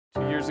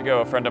ago,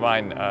 a friend of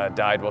mine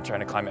died while trying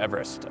to climb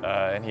Everest,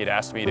 and he had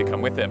asked me to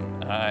come with him,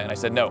 and I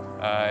said no.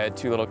 I had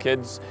 2 little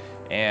kids,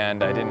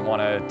 and I didn't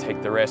want to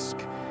take the risk.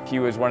 He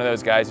was one of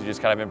those guys who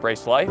just kind of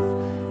embraced life.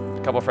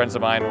 A couple of friends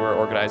of mine were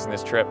organizing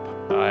this trip.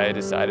 I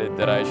decided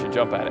that I should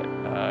jump at it,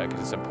 because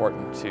it's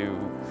important to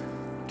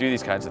do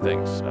these kinds of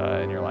things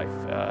in your life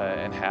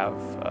and have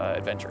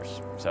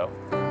adventures. So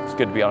it's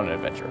good to be on an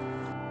adventure.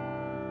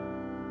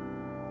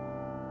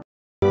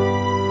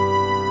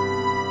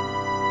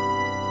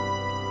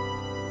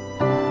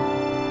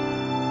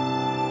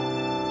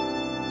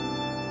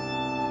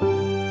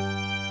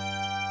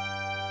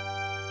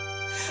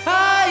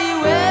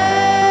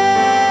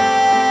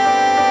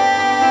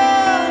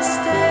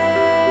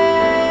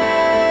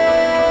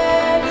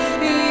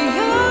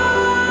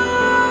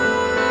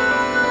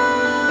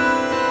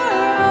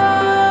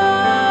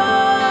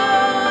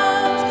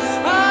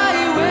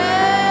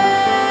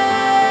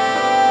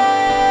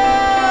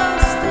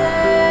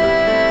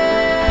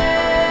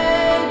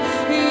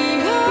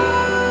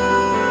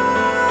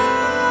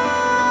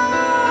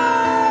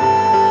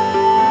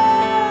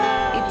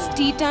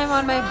 Tea time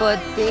on my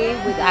birthday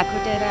with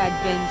Aquaterra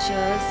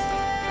Adventures,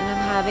 and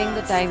I'm having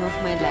the time of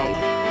my life.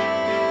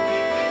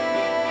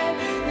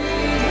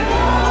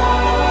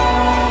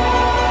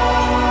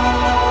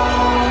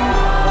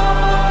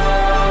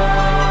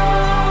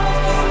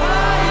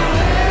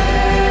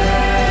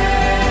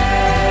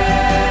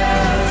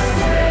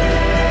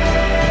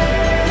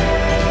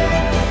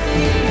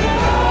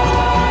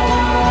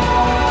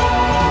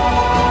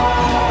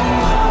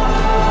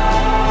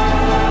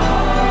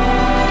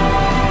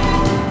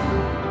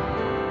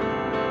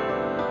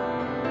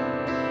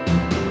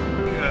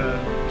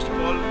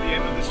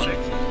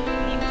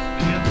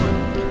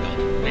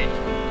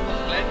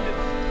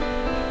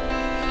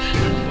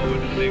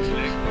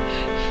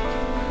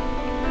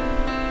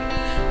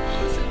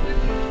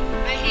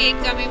 I hate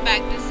coming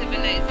back to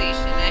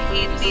civilization. I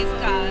hate these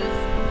cars.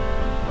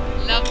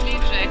 Lovely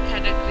trek,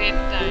 had a great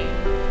time.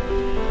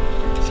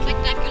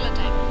 Spectacular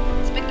time.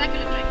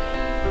 Spectacular trek.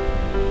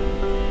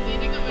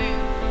 Fading away,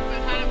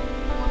 but had an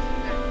awesome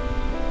time.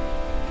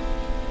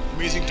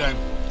 Amazing time.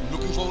 I'm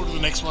looking forward to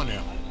the next one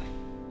here.